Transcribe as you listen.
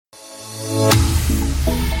The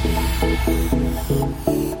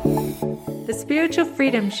Spiritual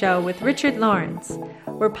Freedom Show with Richard Lawrence,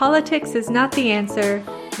 where politics is not the answer,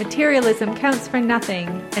 materialism counts for nothing,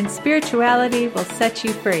 and spirituality will set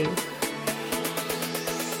you free.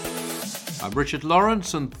 I'm Richard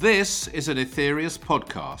Lawrence, and this is an Aetherius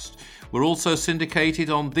podcast. We're also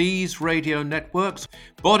syndicated on these radio networks: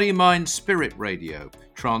 Body, Mind, Spirit Radio,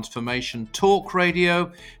 Transformation Talk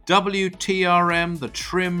Radio, WTRM, the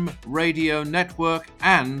Trim Radio Network,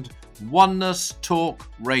 and Oneness Talk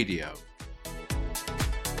Radio.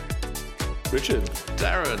 Richard.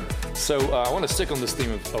 Darren. So I want to stick on this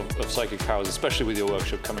theme of psychic powers, especially with your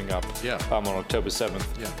workshop coming up on October 7th.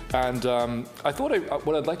 Yeah. And I thought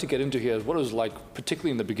what I'd like to get into here is what it was like,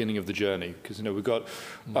 particularly in the beginning of the journey, because we've got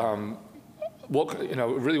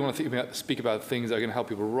really want to speak about things that are going to help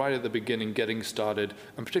people right at the beginning, getting started,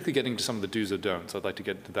 and particularly getting to some of the do's or don'ts. I'd like to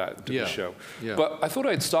get to that the show. Yeah. But I thought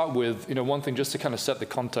I'd start with one thing just to kind of set the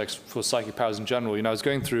context for psychic powers in general. I was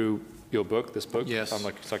going through this book, yes.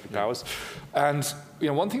 Unlike Psychic Powers. And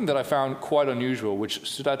one thing that I found quite unusual, which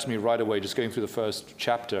stood out to me right away, just going through the first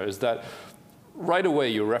chapter, is that right away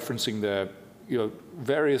you're referencing the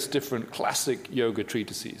various different classic yoga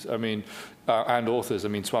treatises. And authors.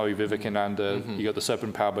 Swami Vivekananda. You got The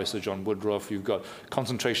Serpent Power by Sir John Woodruff. You've got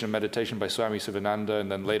Concentration and Meditation by Swami Sivananda,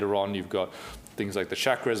 and then later on you've got things like The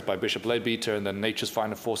Chakras by Bishop Leadbeater, and then Nature's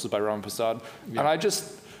Finer Forces by Rama Prasad. Yeah. And I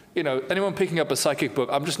just, anyone picking up a psychic book,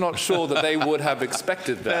 I'm just not sure that they would have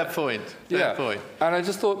expected that. Fair point. And I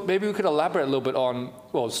just thought maybe we could elaborate a little bit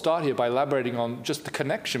start here by elaborating on just the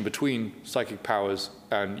connection between psychic powers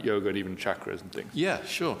and yoga and even chakras and things. Yeah,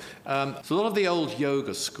 sure. So a lot of the old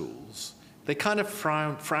yoga schools, they kind of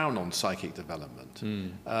frown on psychic development,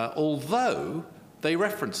 although they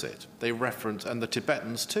reference it. And the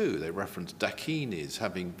Tibetans too, they reference Dakinis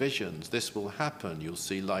having visions. This will happen. You'll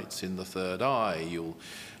see lights in the third eye. You'll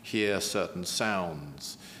hear certain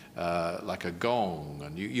sounds like a gong,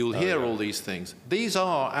 and you'll hear all these things. These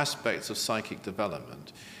are aspects of psychic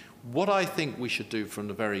development. What I think we should do from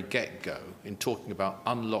the very get-go in talking about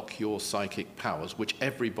unlock your psychic powers, which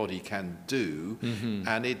everybody can do,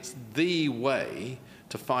 and it's the way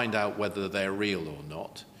to find out whether they're real or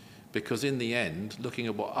not, because in the end, looking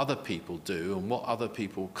at what other people do and what other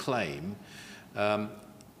people claim, for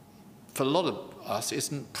a lot of us,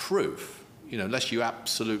 isn't proof, unless you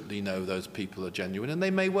absolutely know those people are genuine, and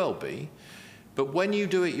they may well be. But when you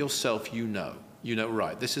do it yourself,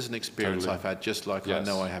 right, this is an experience I've had, just like I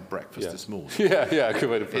know I had breakfast this morning. Yeah, good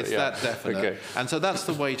way to put it. It's that definite. Okay. And so that's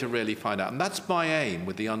the way to really find out. And that's my aim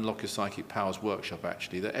with the Unlock Your Psychic Powers workshop,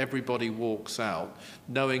 actually, that everybody walks out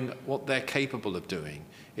knowing what they're capable of doing.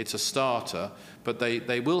 It's a starter, but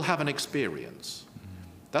they will have an experience.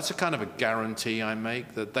 That's a kind of a guarantee I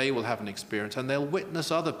make, that they will have an experience and they'll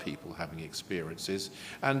witness other people having experiences.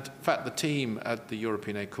 And in fact, the team at the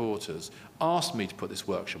European Headquarters asked me to put this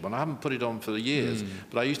workshop on. I haven't put it on for years,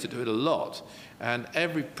 but I used to do it a lot. And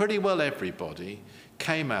pretty well everybody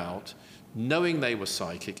came out knowing they were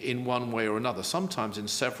psychic in one way or another, sometimes in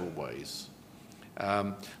several ways.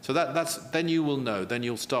 So then you will know, then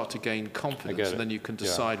you'll start to gain confidence, and then you can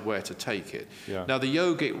decide where to take it. Yeah. Now, the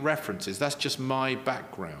yogic references, that's just my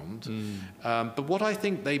background. But what I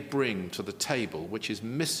think they bring to the table, which is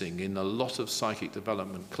missing in a lot of psychic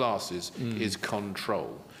development classes, is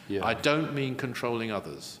control. Yeah. I don't mean controlling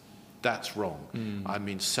others. That's wrong. I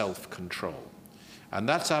mean self-control. And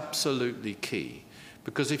that's absolutely key.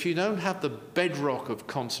 Because if you don't have the bedrock of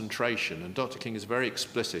concentration, and Dr. King is very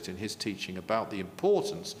explicit in his teaching about the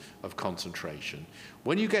importance of concentration,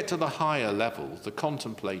 when you get to the higher levels, the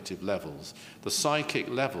contemplative levels, the psychic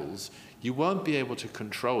levels, you won't be able to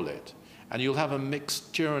control it. And you'll have a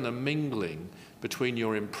mixture and a mingling between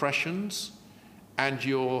your impressions and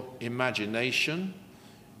your imagination,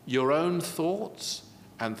 your own thoughts,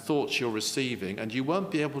 and thoughts you're receiving, and you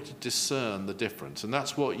won't be able to discern the difference. And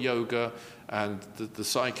that's what yoga and the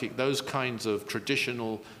psychic, those kinds of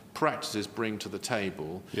traditional practices bring to the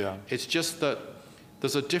table. Yeah. It's just that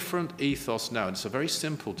there's a different ethos now, and it's a very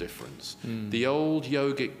simple difference. The old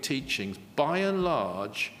yogic teachings, by and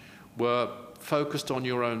large, were focused on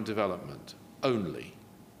your own development only.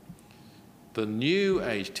 The New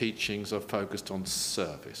Age teachings are focused on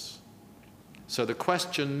service. So the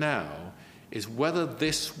question now is whether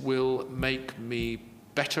this will make me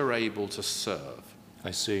better able to serve.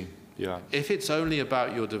 I see, yeah. If it's only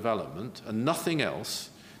about your development and nothing else,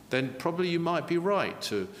 then probably you might be right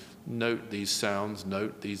to note these sounds,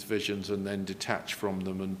 note these visions, and then detach from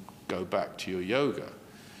them and go back to your yoga.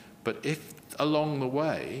 But if along the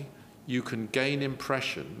way you can gain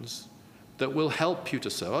impressions that will help you to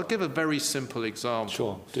serve. I'll give a very simple example.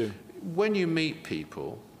 Sure, do. when you meet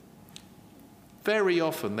people, very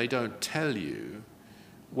often they don't tell you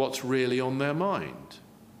what's really on their mind,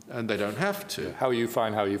 and they don't have to. Yeah. How you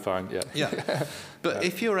find, yeah. Yeah. But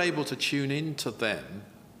if you're able to tune into them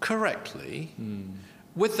correctly,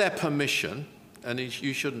 with their permission, and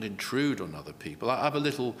you shouldn't intrude on other people. I have a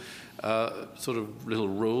little little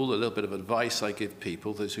rule, a little bit of advice I give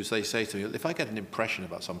people who they say to me, if I get an impression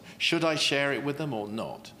about someone, should I share it with them or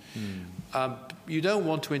not? You don't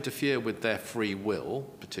want to interfere with their free will,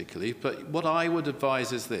 particularly, but what I would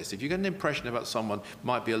advise is this. If you get an impression about someone,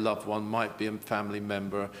 might be a loved one, might be a family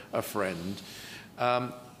member, a friend,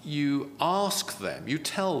 you ask them, you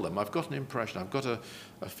tell them, I've got an impression, I've got a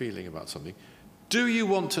feeling about something. Do you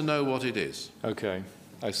want to know what it is? Okay,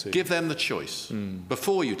 I see. Give them the choice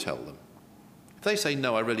before you tell them. If they say,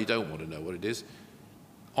 no, I really don't want to know what it is,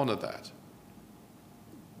 honour that.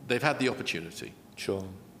 They've had the opportunity. Sure.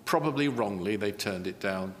 Probably wrongly, they've turned it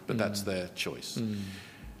down, but that's their choice.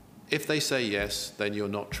 If they say yes, then you're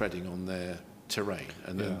not treading on their terrain.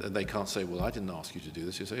 And then they can't say, well, I didn't ask you to do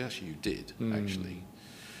this. You say, actually, you did, actually.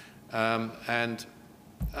 And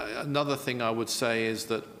another thing I would say is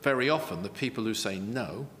that very often the people who say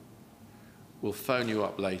no will phone you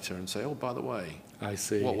up later and say, oh, by the way, I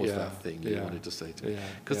see. What was that thing you wanted to say to me?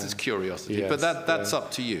 Because it's curiosity. Yes, but that's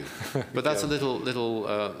up to you. But that's a little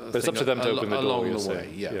but it's up to them to open the door along the way.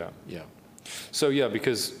 Yeah. So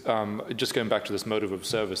because just going back to this motive of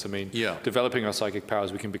service, I mean, developing our psychic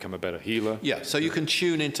powers, we can become a better healer. Yeah, so you can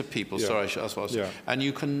tune into people, that's what I was saying, and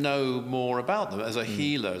you can know more about them. As a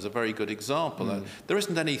healer is a very good example. There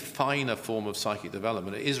isn't any finer form of psychic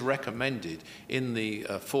development. It is recommended in the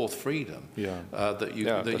Fourth Freedom as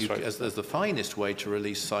the finest way to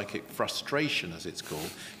release psychic frustration, as it's called,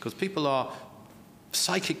 because people are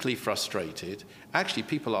psychically frustrated. Actually,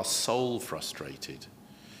 people are soul frustrated.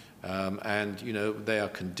 And, they are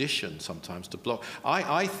conditioned sometimes to block.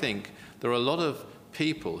 I think there are a lot of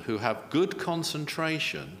people who have good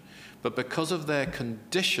concentration, but because of their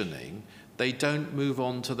conditioning, they don't move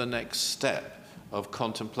on to the next step of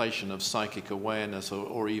contemplation, of psychic awareness,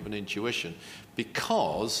 or even intuition,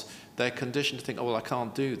 because they're conditioned to think, oh, well, I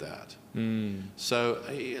can't do that. So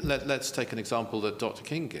let's take an example that Dr.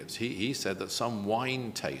 King gives. He said that some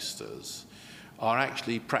wine tasters are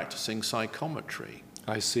actually practicing psychometry.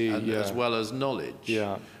 I see, as well as knowledge.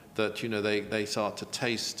 Yeah. That, they start to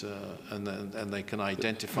taste and they can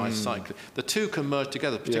identify cycling. The two can merge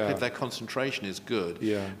together, particularly if their concentration is good.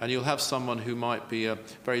 Yeah. And you'll have someone who might be a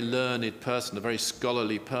very learned person, a very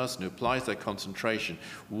scholarly person who applies their concentration.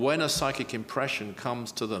 When a psychic impression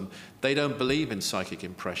comes to them, they don't believe in psychic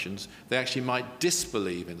impressions. They actually might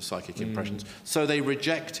disbelieve in psychic impressions. So they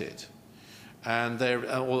reject it. And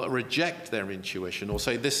or reject their intuition, or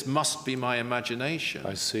say, this must be my imagination.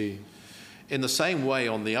 I see. In the same way,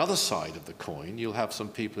 on the other side of the coin, you'll have some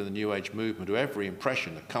people in the New Age movement who every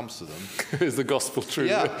impression that comes to them is the gospel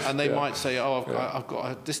truth. Yeah, and they might say, I've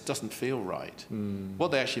got this doesn't feel right.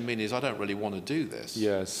 What they actually mean is, I don't really want to do this.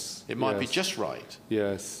 Yes. It might be just right.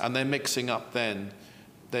 Yes. And they're mixing up then.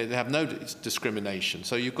 They have no discrimination.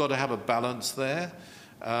 So you've got to have a balance there.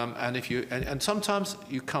 And sometimes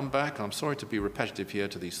you come back, I'm sorry to be repetitive here,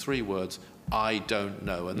 to these three words, I don't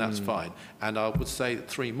know, and that's fine. And I would say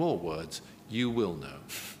three more words, you will know.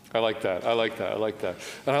 I like that. And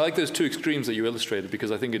I like those two extremes that you illustrated,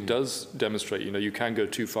 because I think it does demonstrate, you can go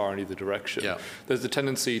too far in either direction. Yeah. There's the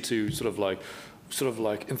tendency to sort of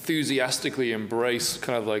like enthusiastically embrace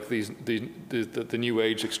kind of like the new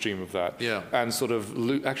age extreme of that, and sort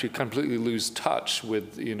of actually completely lose touch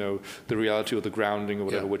with the reality or the grounding or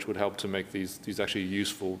whatever, which would help to make these actually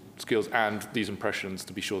useful skills and these impressions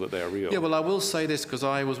to be sure that they are real. Yeah, well, I will say this, because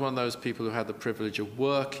I was one of those people who had the privilege of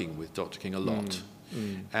working with Dr. King a lot,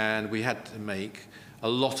 and we had to make a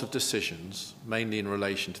lot of decisions, mainly in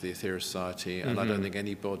relation to the Aetherius Society, and I don't think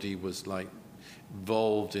anybody was like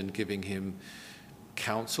involved in giving him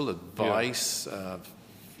counsel, advice,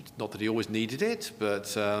 not that he always needed it,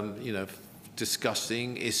 but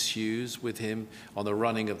discussing issues with him on the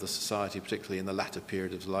running of the society, particularly in the latter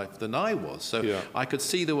period of his life, than I was. So I could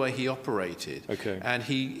see the way he operated. Okay. And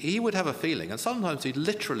he would have a feeling, and sometimes he'd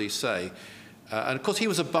literally say, and of course he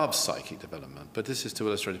was above psychic development, but this is to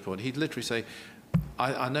illustrate a point, he'd literally say,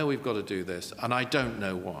 I know we've got to do this, and I don't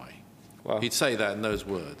know why. Wow. He'd say that in those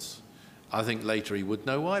words. I think later he would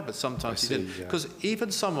know why, but sometimes he didn't. Because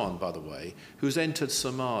even someone, by the way, who's entered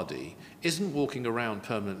samadhi isn't walking around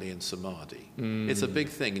permanently in samadhi. It's a big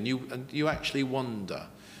thing, and you actually wonder.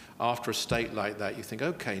 after a state like that, you think,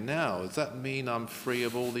 okay, now, does that mean I'm free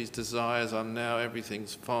of all these desires?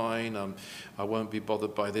 Everything's fine. I won't be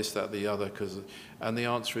bothered by this, that, the other. And the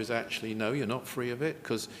answer is actually, no, you're not free of it,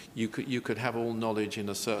 because you could have all knowledge in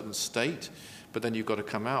a certain state, but then you've got to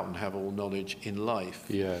come out and have all knowledge in life.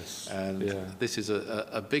 Yes. And this is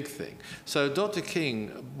a big thing. So Dr.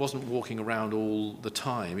 King wasn't walking around all the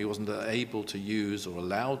time. He wasn't able to use or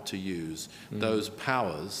allowed to use those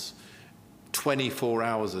powers 24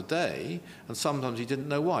 hours a day, and sometimes he didn't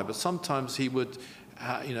know why, but sometimes he would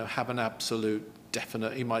have an absolute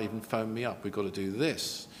definite, he might even phone me up, we've got to do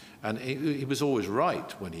this. And he was always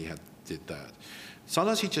right when he did that.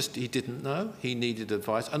 Sometimes he didn't know, he needed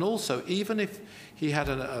advice. And also, even if he had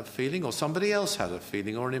a feeling, or somebody else had a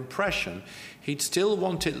feeling or an impression, he'd still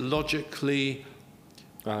want it logically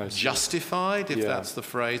justified, if that's the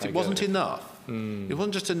phrase. It wasn't enough. It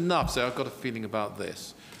wasn't just enough to say, I've got a feeling about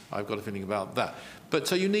this, I've got a feeling about that. But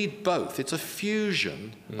so you need both. It's a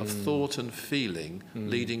fusion of thought and feeling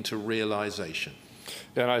leading to realization.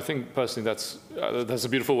 And I think personally that's a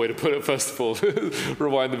beautiful way to put it. First of all,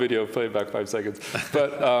 rewind the video, play it back 5 seconds.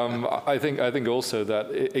 But I think also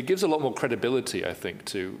that it gives a lot more credibility, I think,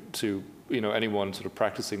 to anyone sort of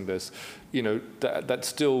practicing this, that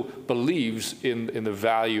still believes in the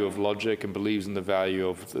value of logic and believes in the value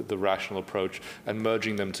of the rational approach and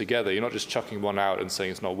merging them together. You're not just chucking one out and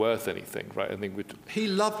saying it's not worth anything, right? I think he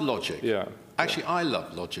loved logic. Yeah. Actually, I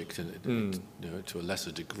love logic to a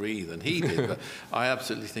lesser degree than he did, but I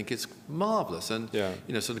absolutely think it's marvelous. And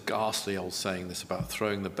sort of ghastly old saying this about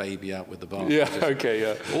throwing the baby out with the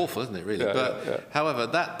bathwater. Awful, isn't it, really? However,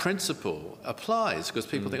 that principle applies, because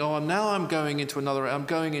people think, I'm going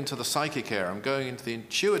into the psychic area, I'm going into the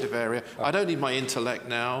intuitive area. I don't need my intellect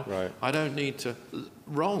now. Right. I don't need to.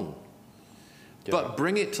 Wrong. Yeah. But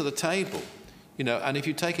bring it to the table. And if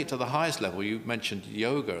you take it to the highest level, you mentioned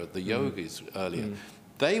yoga, the yogis earlier,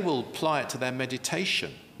 they will apply it to their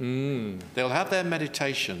meditation. They'll have their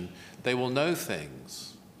meditation, they will know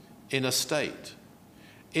things in a state.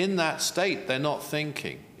 In that state, they're not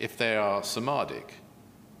thinking, if they are samadhic.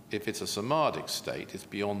 If it's a samadhic state, it's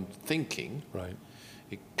beyond thinking. Right.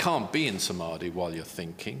 It can't be in samadhi while you're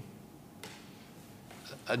thinking.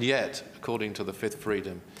 And yet, according to the fifth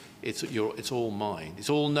freedom, it's all mind. It's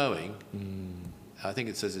all knowing. I think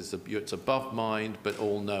it says it's above mind but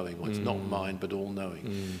all knowing. Well, it's not mind but all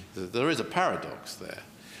knowing. There is a paradox there.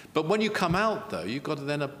 But when you come out, though, you've got to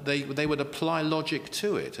then they would apply logic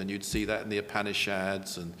to it, and you'd see that in the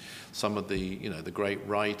Upanishads and some of the the great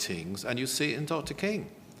writings, and you see it in Dr. King.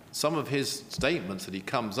 Some of his statements that he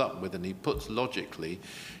comes up with and he puts logically,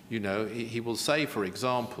 he will say, for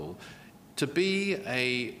example, to be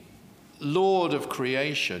a Lord of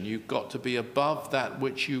creation, you've got to be above that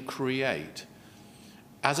which you create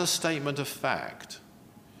as a statement of fact.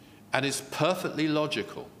 And it's perfectly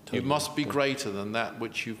logical. Totally. You must be greater than that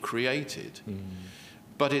which you've created.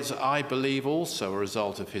 But it's, I believe, also a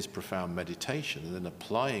result of his profound meditation and then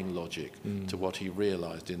applying logic to what he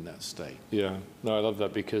realized in that state. Yeah, no, I love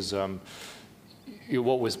that, because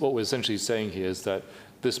what we're essentially saying here is that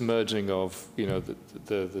this merging of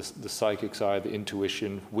the psychic side, the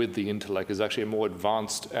intuition with the intellect is actually a more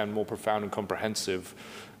advanced and more profound and comprehensive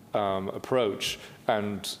approach,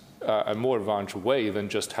 and a more advanced way than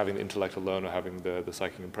just having the intellect alone or having the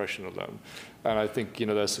psychic impression alone. And I think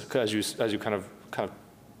there's, as you kind of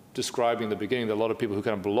describing in the beginning, there are a lot of people who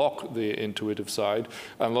kind of block the intuitive side,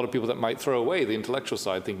 and a lot of people that might throw away the intellectual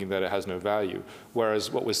side, thinking that it has no value.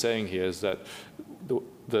 Whereas what we're saying here is that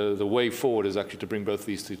the way forward is actually to bring both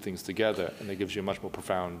these two things together, and it gives you a much more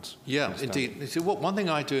profound indeed. You see, one thing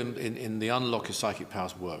I do in the Unlock Your Psychic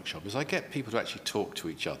Powers workshop is I get people to actually talk to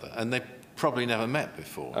each other, and they've probably never met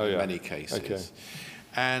before in many cases. Okay.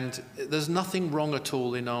 And there's nothing wrong at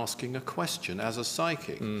all in asking a question as a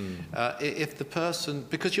psychic. If the person,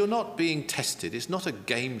 because you're not being tested, it's not a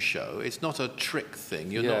game show, it's not a trick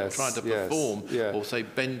thing, you're not trying to perform or say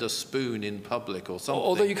bend a spoon in public or something.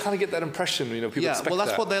 Although you kind of get that impression, people expect well,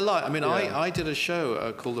 that's that. what they're like. I mean, I did a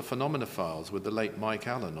show called The Phenomena Files with the late Mike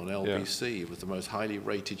Allen on LBC. It was the most highly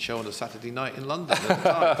rated show on a Saturday night in London at the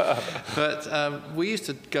time. But we used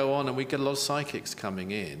to go on and we'd get a lot of psychics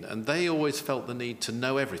coming in, and they always felt the need to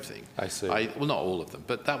know everything. I see. Well, not all of them,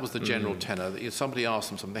 but that was the general tenor. That if somebody asked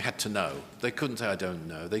them something, they had to know. They couldn't say, I don't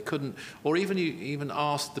know. They couldn't, or even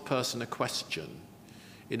ask the person a question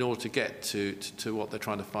in order to get to what they're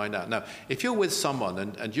trying to find out. Now, if you're with someone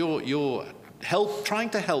and you're trying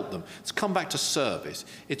to help them, let's come back to service.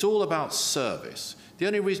 It's all about service. The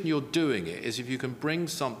only reason you're doing it is if you can bring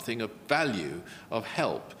something of value, of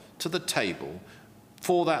help, to the table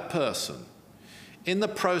for that person. In the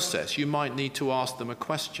process, you might need to ask them a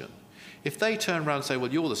question. If they turn around and say,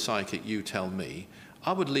 well, you're the psychic, you tell me,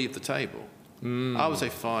 I would leave the table. I would say,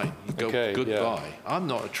 fine, goodbye. Yeah. I'm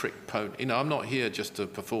not a trick pony. I'm not here just to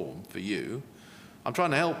perform for you. I'm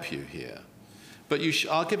trying to help you here. But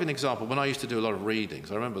I'll give an example. When I used to do a lot of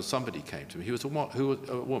readings, I remember somebody came to me. He was a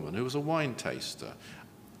woman who was a wine taster.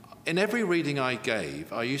 In every reading I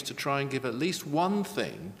gave, I used to try and give at least one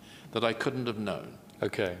thing that I couldn't have known.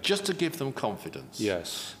 Okay. Just to give them confidence.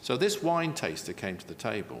 Yes. So this wine taster came to the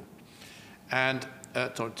table and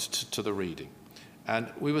to the reading.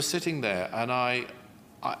 And we were sitting there, and I'd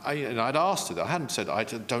asked her. I hadn't said,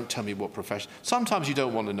 don't tell me what profession. Sometimes you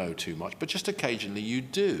don't want to know too much, but just occasionally you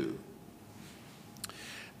do.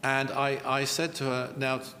 And I said to her,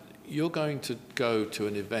 now, you're going to go to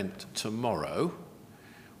an event tomorrow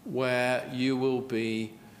where you will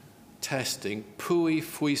be testing Puy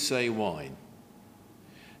Fuissé wine.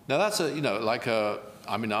 Now, that's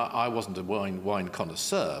I wasn't a wine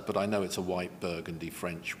connoisseur, but I know it's a white Burgundy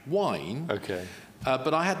French wine. Okay.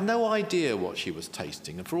 But I had no idea what she was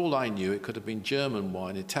tasting. And for all I knew, it could have been German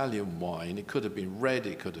wine, Italian wine, it could have been red,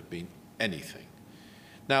 it could have been anything.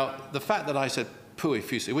 Now, the fact that I said Puy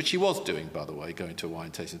Fuissé, which she was doing, by the way, going to a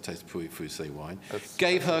wine tasting to taste Puy Fuissé wine,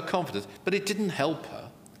 gave her confidence, but it didn't help her.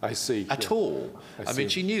 I see. At all. I mean,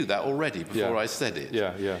 she knew that already before I said it.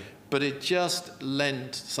 Yeah. But it just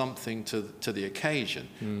lent something to the occasion.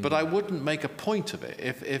 But I wouldn't make a point of it.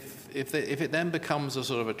 If it then becomes a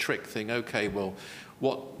sort of a trick thing, okay, well,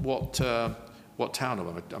 what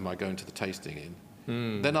town am I going to the tasting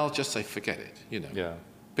in? Then I'll just say, forget it, Yeah.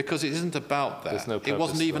 Because it isn't about that. There's no purpose. It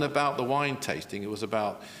wasn't even about the wine tasting. It was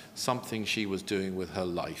about something she was doing with her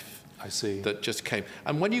life. I see. That just came.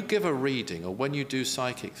 And when you give a reading or when you do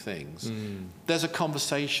psychic things, there's a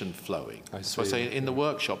conversation flowing. I see. So I say in the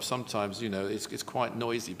workshop, sometimes, it's quite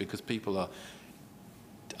noisy because people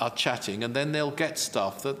are chatting, and then they'll get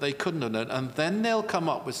stuff that they couldn't have known, and then they'll come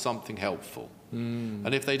up with something helpful.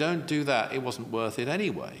 And if they don't do that, it wasn't worth it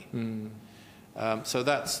anyway. So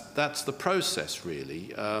that's the process,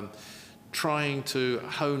 really. Trying to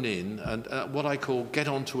hone in and what I call get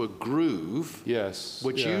onto a groove,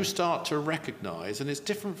 which you start to recognize, and it's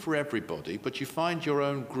different for everybody, but you find your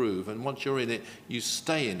own groove, and once you're in it, you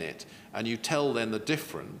stay in it, and you tell then the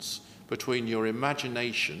difference between your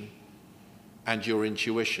imagination and your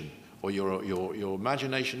intuition, or your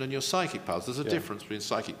imagination and your psychic powers. There's a difference between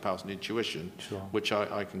psychic powers and intuition, which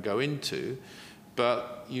I can go into,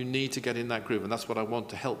 but you need to get in that groove, and that's what I want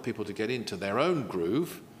to help people to get into, their own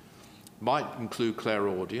groove. Might include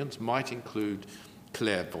clairaudience, might include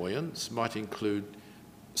clairvoyance, might include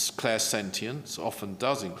clairsentience, often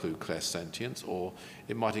does include clairsentience, or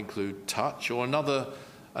it might include touch, or another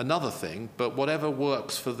thing, but whatever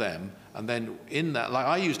works for them. And then in that, like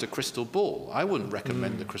I used a crystal ball. I wouldn't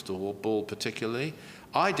recommend the crystal ball particularly.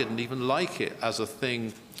 I didn't even like it as a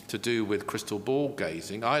thing to do with crystal ball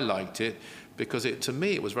gazing. I liked it because to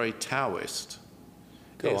me it was very Taoist.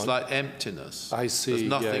 It's like emptiness. I see. There's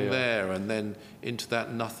nothing there, and then into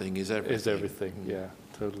that nothing is everything. Is everything, yeah,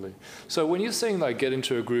 totally. So when you're saying like get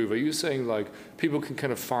into a groove, are you saying like people can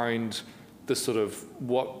kind of find the sort of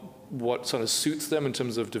what sort of suits them in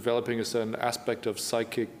terms of developing a certain aspect of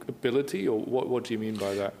psychic ability, or what do you mean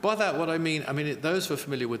by that? By that, what I mean, those who are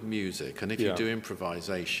familiar with music, and if you do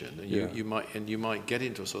improvisation, you might get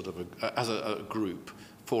into a sort of as a group.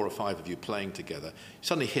 4 or 5 of you playing together, you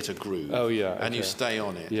suddenly hit a groove, and you stay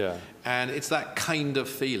on it. Yeah. And it's that kind of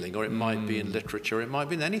feeling, or it might be in literature, it might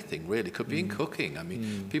be in anything, really. It could be in cooking.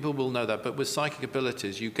 People will know that. But with psychic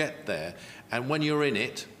abilities, you get there, and when you're in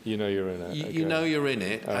it, you know you're in it. You know you're in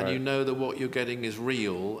it, and you know that what you're getting is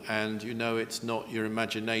real, and you know it's not your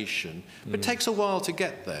imagination. But it takes a while to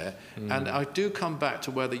get there, and I do come back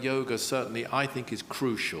to where the yoga certainly, I think, is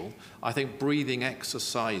crucial. I think breathing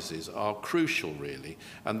exercises are crucial, really,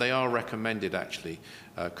 and they are recommended, actually.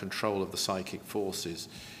 Control of the psychic forces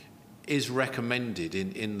is recommended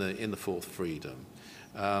in the Fourth Freedom.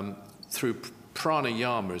 Through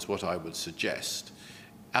pranayama is what I would suggest.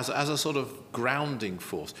 As a sort of grounding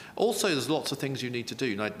force. Also, there's lots of things you need to do.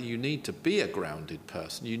 You need to be a grounded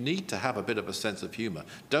person. You need to have a bit of a sense of humor.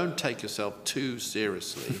 Don't take yourself too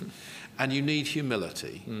seriously. And you need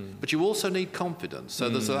humility. But you also need confidence. So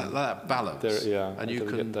there's that balance. And you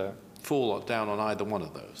can fall down on either one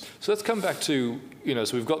of those. So let's come back to,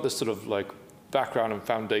 so we've got this sort of like background and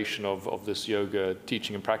foundation of this yoga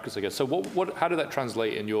teaching and practice, I guess. So how did that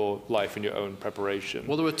translate in your life, in your own preparation?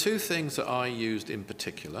 Well, there were 2 things that I used in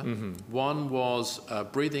particular. One was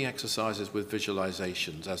breathing exercises with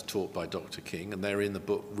visualizations as taught by Dr. King, and they're in the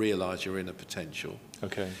book Realize Your Inner Potential.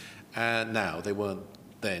 Okay. And now they weren't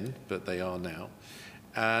then, but they are now.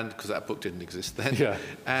 And because that book didn't exist then. Yeah.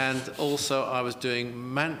 And also I was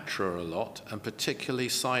doing mantra a lot, and particularly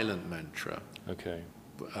silent mantra. Okay.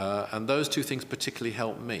 And those two things particularly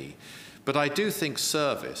helped me. But I do think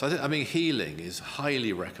service, I mean, healing is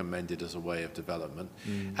highly recommended as a way of development.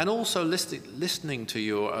 And also listening to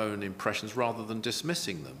your own impressions rather than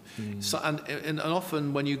dismissing them. So, and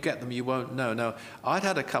often when you get them, you won't know. Now, I'd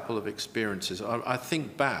had a couple of experiences. I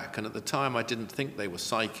think back, and at the time I didn't think they were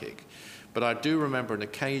psychic. But I do remember an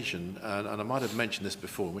occasion, and I might have mentioned this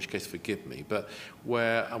before, in which case forgive me, but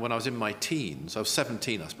where when I was in my teens, I was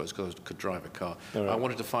 17, I suppose, because I could drive a car. Right. I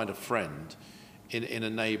wanted to find a friend in a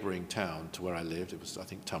neighbouring town to where I lived. It was, I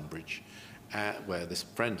think, Tunbridge, where this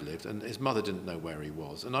friend lived, and his mother didn't know where he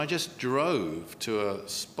was. And I just drove to a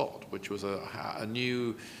spot, which was a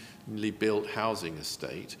newly built housing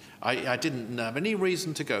estate. I didn't have any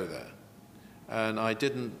reason to go there, and I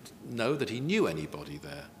didn't know that he knew anybody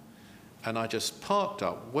there. And I just parked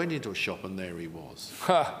up, went into a shop, and there he was.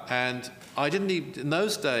 And I didn't even, in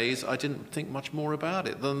those days, I didn't think much more about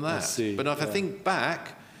it than that. I see, but if I think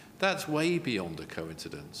back, that's way beyond a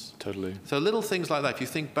coincidence. Totally. So little things like that, if you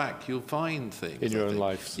think back, you'll find things. In your own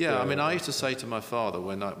life. Yeah, I mean, I used to say to my father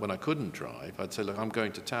when I couldn't drive, I'd say, look, I'm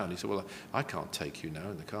going to town. He said, well, I can't take you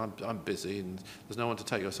now in the car. I'm busy and there's no one to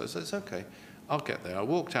take you. So I said, it's okay, I'll get there. I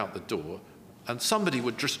walked out the door, and somebody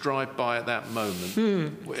would just drive by at that moment,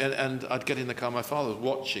 and I'd get in the car. My father was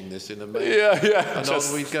watching this in amazement. Yeah. And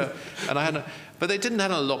on we'd go. And but they didn't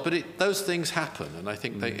happen a lot. But those things happen, and I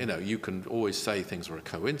think they, you can always say things are a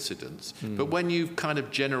coincidence. But when you've kind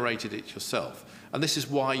of generated it yourself, and this is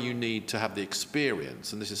why you need to have the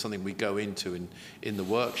experience, and this is something we go into in the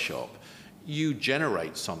workshop. You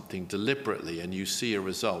generate something deliberately, and you see a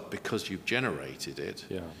result because you've generated it.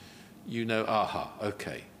 Yeah. You know,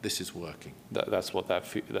 okay, this is working. That's what that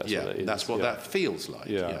is. That's what that feels like.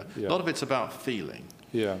 Yeah. A lot of it's about feeling.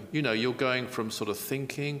 Yeah. You know, you're going from sort of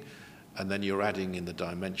thinking, and then you're adding in the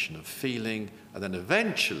dimension of feeling, and then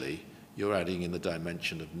eventually you're adding in the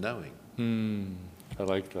dimension of knowing. I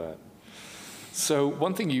like that. So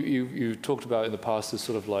one thing you talked about in the past is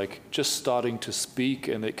sort of like just starting to speak,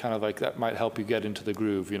 and it kind of like that might help you get into the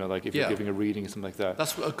groove, like if you're giving a reading or something like that.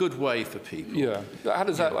 That's a good way for people. Yeah. How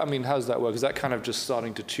does that, how does that work? Is that kind of just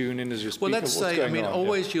starting to tune in as you're speaking? Well, let's say,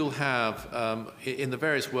 always you'll have, in the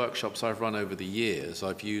various workshops I've run over the years,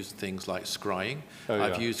 I've used things like scrying,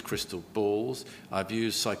 I've used crystal balls, I've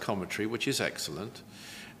used psychometry, which is excellent,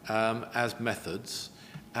 as methods.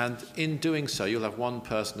 And in doing so, you'll have one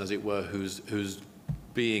person, as it were, who's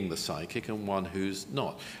being the psychic and one who's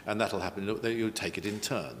not. And that'll happen. You'll take it in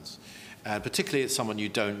turns. And particularly it's someone you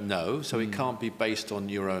don't know, so it can't be based on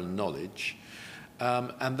your own knowledge.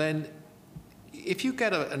 And then if you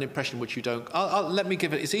get an impression which you don't... let me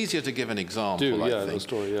give it... It's easier to give an example, I think. The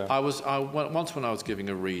story, yeah. Once when I was giving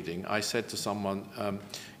a reading, I said to someone,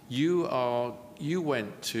 you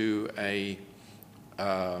went to a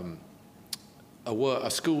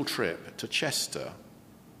school trip to Chester.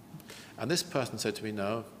 And this person said to me,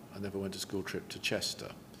 no, I never went to a school trip to Chester.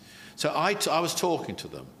 So I was talking to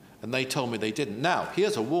them, and they told me they didn't. Now,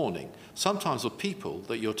 here's a warning. Sometimes the people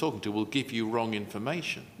that you're talking to will give you wrong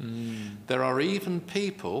information. There are even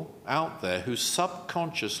people out there who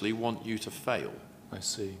subconsciously want you to fail. I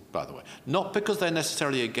see. By the way. Not because they're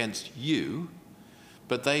necessarily against you,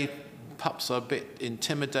 but perhaps are a bit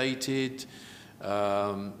intimidated,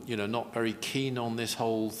 not very keen on this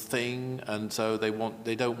whole thing, and so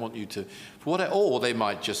they don't want you to, or they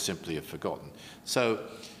might just simply have forgotten. So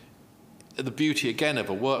the beauty again of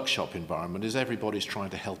a workshop environment is everybody's trying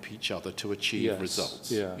to help each other to achieve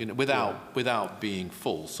results. Without being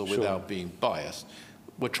false or without being biased.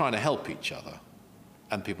 We're trying to help each other,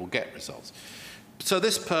 and people get results. So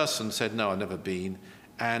this person said, no, I've never been,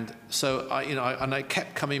 and so I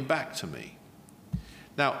kept coming back to me.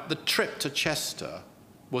 Now, the trip to Chester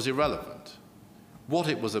was irrelevant. What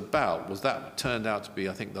it was about was that turned out to be,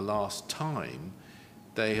 I think, the last time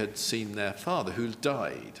they had seen their father, who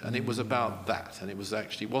died. And it was about that. And it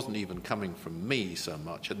wasn't even coming from me so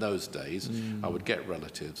much. In those days, I would get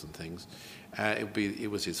relatives and things.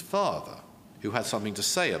 It was his father who had something to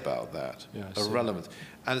say about that, irrelevant.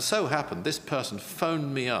 And it so happened, this person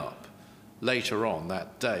phoned me up later on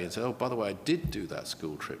that day and said, oh, by the way, I did do that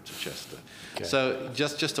school trip to Chester. Okay. So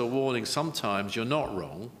just a warning, sometimes you're not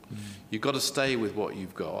wrong. You've got to stay with what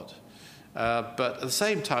you've got. But at the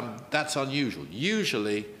same time, that's unusual.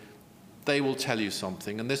 Usually, they will tell you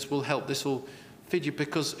something, and this will help, this will feed you,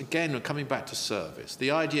 because, again, we're coming back to service. The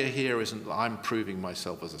idea here isn't I'm proving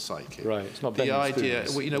myself as a psychic. Right, it's not the idea,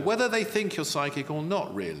 whether they think you're psychic or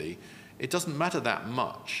not, really, it doesn't matter that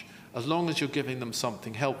much. as long as you're giving them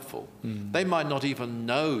something helpful. They might not even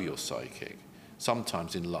know you're psychic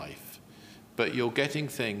sometimes in life, but you're getting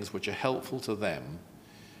things which are helpful to them,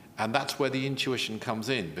 and that's where the intuition comes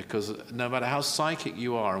in, because no matter how psychic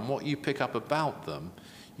you are and what you pick up about them,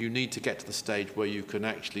 you need to get to the stage where you can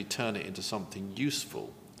actually turn it into something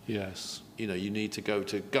useful. Yes. You know, you need to go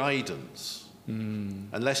to guidance.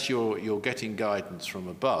 Unless you're getting guidance from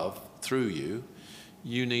above through you,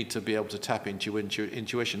 you need to be able to tap into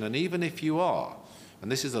intuition. And even if you are, and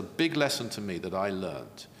this is a big lesson to me that I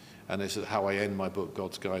learned, and this is how I end my book,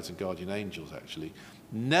 God's Guides and Guardian Angels, actually,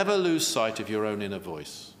 never lose sight of your own inner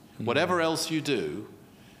voice. Whatever else you do,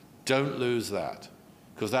 don't lose that,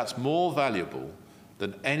 because that's more valuable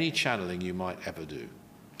than any channeling you might ever do.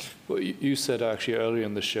 Well, you said actually earlier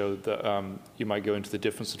in the show that you might go into the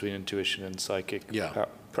difference between intuition and psychic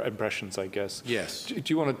impressions, I guess. Yes. Do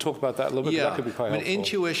you want to talk about that a little bit? Yeah. That could be quite helpful.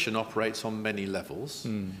 Intuition operates on many levels.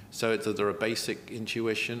 So there are basic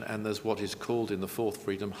intuition, and there's what is called in the Fourth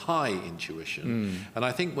Freedom high intuition. And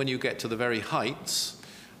I think when you get to the very heights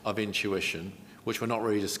of intuition, which we're not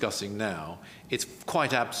really discussing now, it's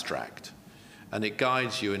quite abstract. And it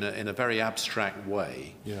guides you in a very abstract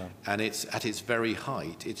way. Yeah. And it's at its very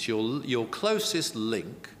height. It's your closest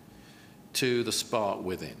link to the spark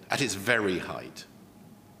within, at its very height.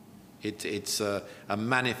 It's a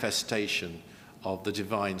manifestation of the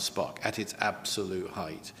divine spark at its absolute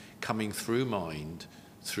height, coming through mind,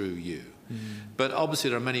 through you. But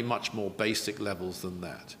obviously there are many much more basic levels than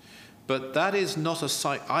that. But that is not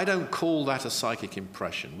I don't call that a psychic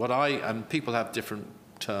impression. And people have different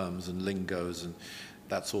terms and lingos, and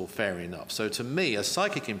that's all fair enough. So to me, a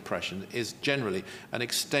psychic impression is generally an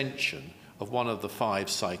extension of one of the 5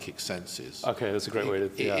 psychic senses. Okay, that's a great way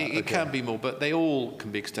to... It can be more, but they all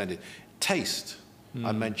can be extended. Taste.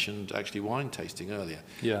 I mentioned actually wine tasting earlier.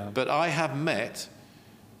 Yeah. But I have met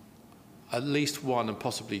at least 1 and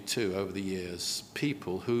possibly 2 over the years,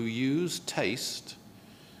 people who use taste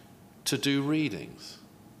to do readings.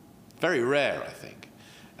 Very rare, I think.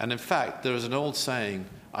 And in fact, there is an old saying,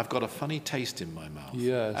 I've got a funny taste in my mouth.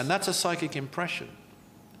 Yes. And that's a psychic impression.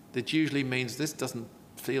 That usually means this doesn't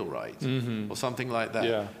feel right, or something like that.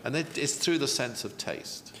 Yeah. And it's through the sense of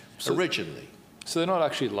taste, originally. So they're not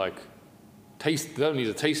actually like taste, they don't need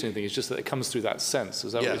to taste anything, it's just that it comes through that sense.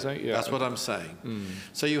 Is that what you're saying? Yeah, that's what I'm saying.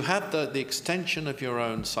 So you have the extension of your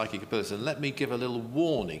own psychic ability. And let me give a little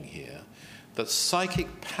warning here, that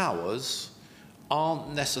psychic powers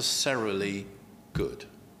aren't necessarily good.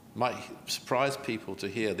 Might surprise people to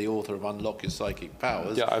hear the author of Unlock Your Psychic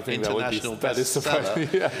Powers, I think international that is surprising.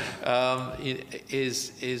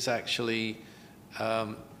 is actually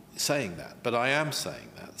saying that. But I am saying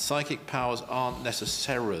that. Psychic powers aren't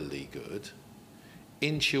necessarily good.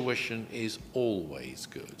 Intuition is always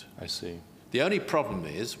good. I see. The only problem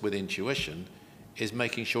is, with intuition, is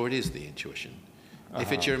making sure it is the intuition.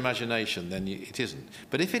 If it's your imagination, then it isn't.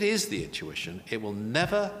 But if it is the intuition, it will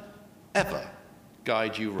never, ever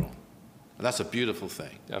guide you wrong. And that's a beautiful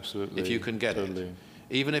thing. Absolutely. If you can get it.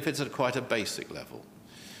 Even if it's at quite a basic level.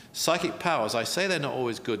 Psychic powers, I say they're not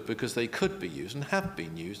always good because they could be used and have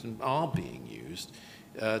been used and are being used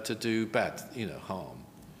to do bad, harm,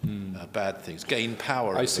 bad things, gain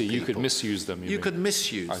power. I see. You could misuse them. You could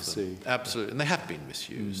misuse them. I see. Absolutely. And they have been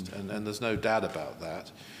misused, and there's no doubt about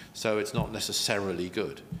that. So it's not necessarily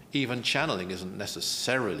good. Even channeling isn't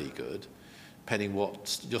necessarily good, depending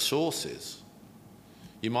what your source is.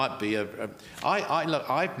 You might be look,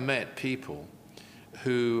 I've met people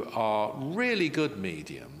who are really good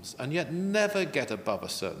mediums and yet never get above a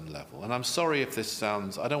certain level. And I'm sorry if this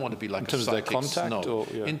sounds, I don't want to be like a psychic snob.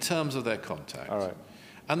 In terms of their contact. All right.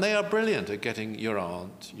 And they are brilliant at getting your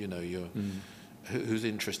aunt, who's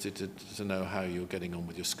interested to know how you're getting on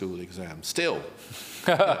with your school exam. Still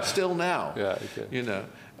now,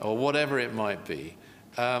 or whatever it might be.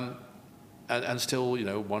 And still,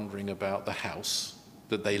 wondering about the house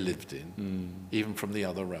that they lived in, even from the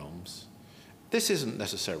other realms. This isn't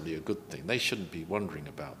necessarily a good thing. They shouldn't be wondering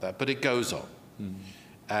about that, but it goes on.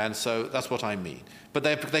 And so that's what I mean. But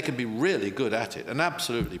they can be really good at it and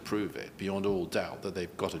absolutely prove it beyond all doubt that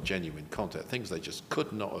they've got a genuine contact, things they just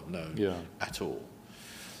could not have known at all.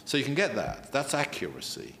 So you can get that. That's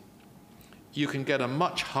accuracy. You can get a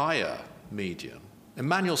much higher medium.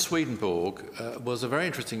 Emanuel Swedenborg was a very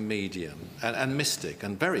interesting medium and mystic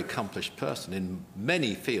and very accomplished person in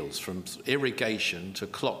many fields, from irrigation to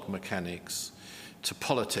clock mechanics to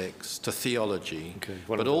politics to theology,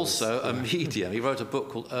 but also a medium. He wrote a book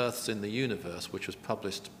called Earths in the Universe, which was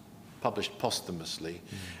published published posthumously,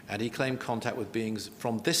 and he claimed contact with beings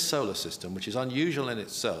from this solar system, which is unusual in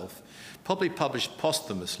itself, probably published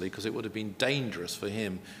posthumously because it would have been dangerous for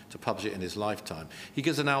him to publish it in his lifetime. He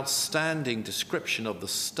gives an outstanding description of the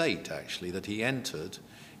state, actually, that he entered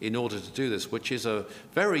in order to do this, which is a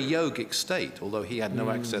very yogic state, although he had no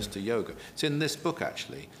access to yoga. It's in this book,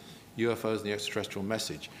 actually, UFOs and the Extraterrestrial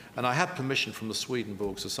Message. And I had permission from the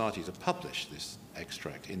Swedenborg Society to publish this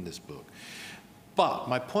extract in this book. But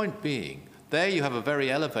my point being, there you have a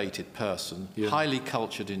very elevated person, highly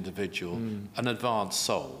cultured individual, an advanced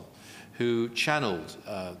soul, who channeled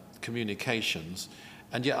communications,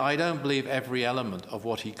 and yet I don't believe every element of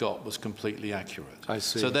what he got was completely accurate. I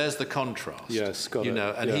see. So there's the contrast. Yes, got you it.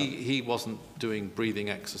 know, and yeah. he wasn't doing breathing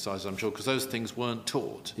exercises, I'm sure, because those things weren't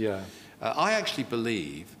taught. Yeah. I actually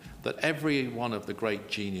believe that every one of the great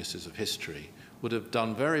geniuses of history would have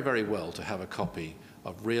done very, very well to have a copy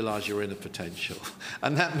of Realize Your Inner Potential.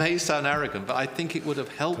 And that may sound arrogant, but I think it would have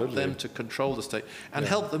helped them to control the state and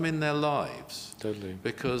help them in their lives. Totally.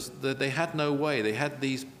 Because they had no way. They had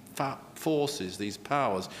these forces, these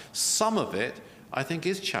powers. Some of it, I think,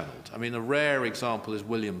 is channeled. I mean, a rare example is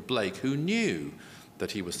William Blake, who knew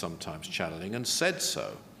that he was sometimes channeling and said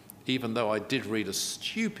so, even though I did read a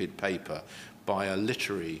stupid paper by a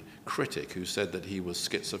literary critic who said that he was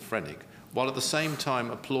schizophrenic, while at the same time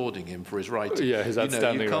applauding him for his writing. Yeah, his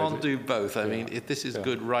outstanding you can't writing. do both. I mean, if this is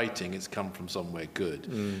good writing, it's come from somewhere good.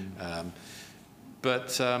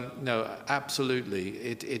 No, absolutely,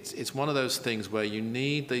 it's one of those things where you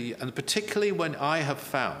need and particularly when I have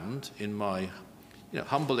found in my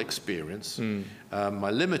humble experience,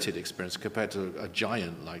 my limited experience compared to a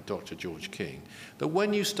giant like Dr. George King, that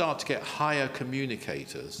when you start to get higher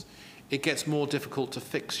communicators, it gets more difficult to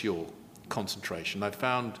fix your concentration. I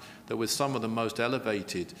found that with some of the most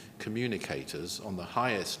elevated communicators on the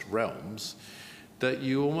highest realms, that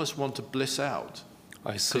you almost want to bliss out.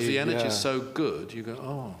 I see. Because the energy is so good, you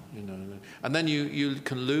go, and then you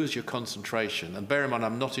can lose your concentration. And bear in mind,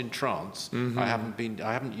 I'm not in trance. I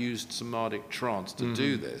haven't used somatic trance to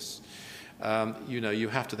do this. You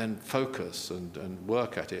have to then focus and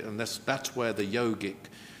work at it, and that's where the yogic,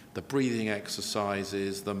 the breathing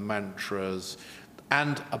exercises, the mantras,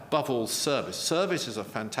 and above all, service. Service is a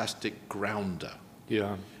fantastic grounder.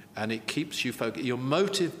 Yeah. And it keeps you focused. Your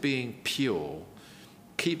motive being pure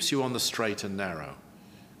keeps you on the straight and narrow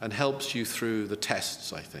and helps you through the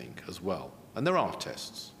tests, I think, as well. And there are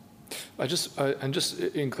tests. And just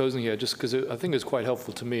in closing here, just because I think it's quite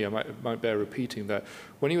helpful to me, I might bear repeating that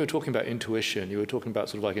when you were talking about intuition, you were talking about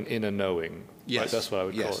sort of like an inner knowing. Yes. Right? That's what I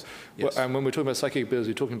would call it. Yes. And when we're talking about psychic ability,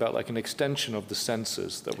 you're talking about like an extension of the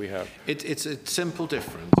senses that we have. It's a simple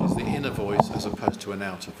difference. It's the inner voice as opposed to an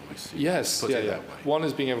outer voice. Yes. Put it that way. One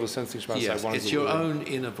is being able to sense things from outside. Yes, one it's is your own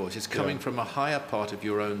inner voice. It's coming from a higher part of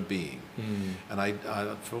your own being. And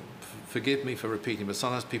forgive me for repeating, but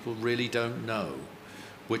sometimes people really don't know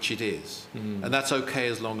which it is. And that's okay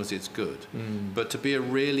as long as it's good. But to be a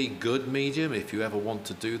really good medium, if you ever want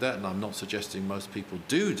to do that, and I'm not suggesting most people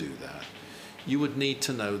do that, you would need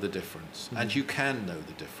to know the difference. And you can know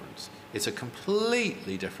the difference. It's a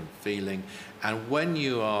completely different feeling. And when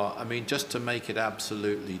you are, just to make it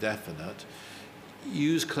absolutely definite,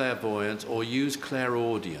 use clairvoyance or use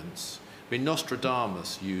clairaudience.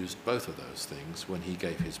 Nostradamus used both of those things when he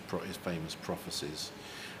gave his famous prophecies.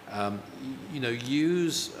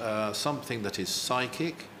 Use something that is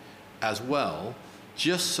psychic as well,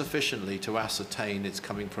 just sufficiently to ascertain it's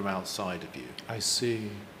coming from outside of you. I see.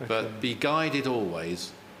 Okay. But be guided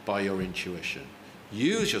always by your intuition.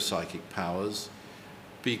 Use your psychic powers,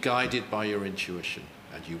 be guided by your intuition,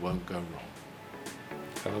 and you won't go wrong.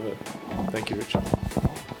 I love it. Thank you, Richard.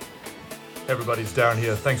 Everybody's down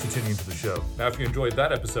here. Thanks for tuning into the show. Now, if you enjoyed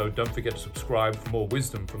that episode, don't forget to subscribe for more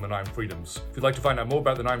wisdom from the 9 Freedoms. If you'd like to find out more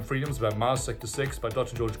about the 9 Freedoms, about Mars Sector 6 by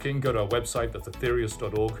Dr. George King, go to our website, that's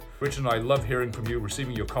aetherius.org. Richard and I love hearing from you,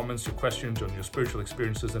 receiving your comments, your questions on your spiritual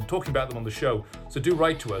experiences, and talking about them on the show. So do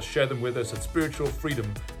write to us, share them with us at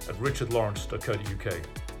spiritualfreedom@richardlawrence.co.uk.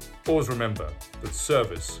 Always remember that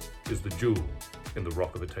service is the jewel in the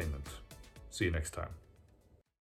rock of attainment. See you next time.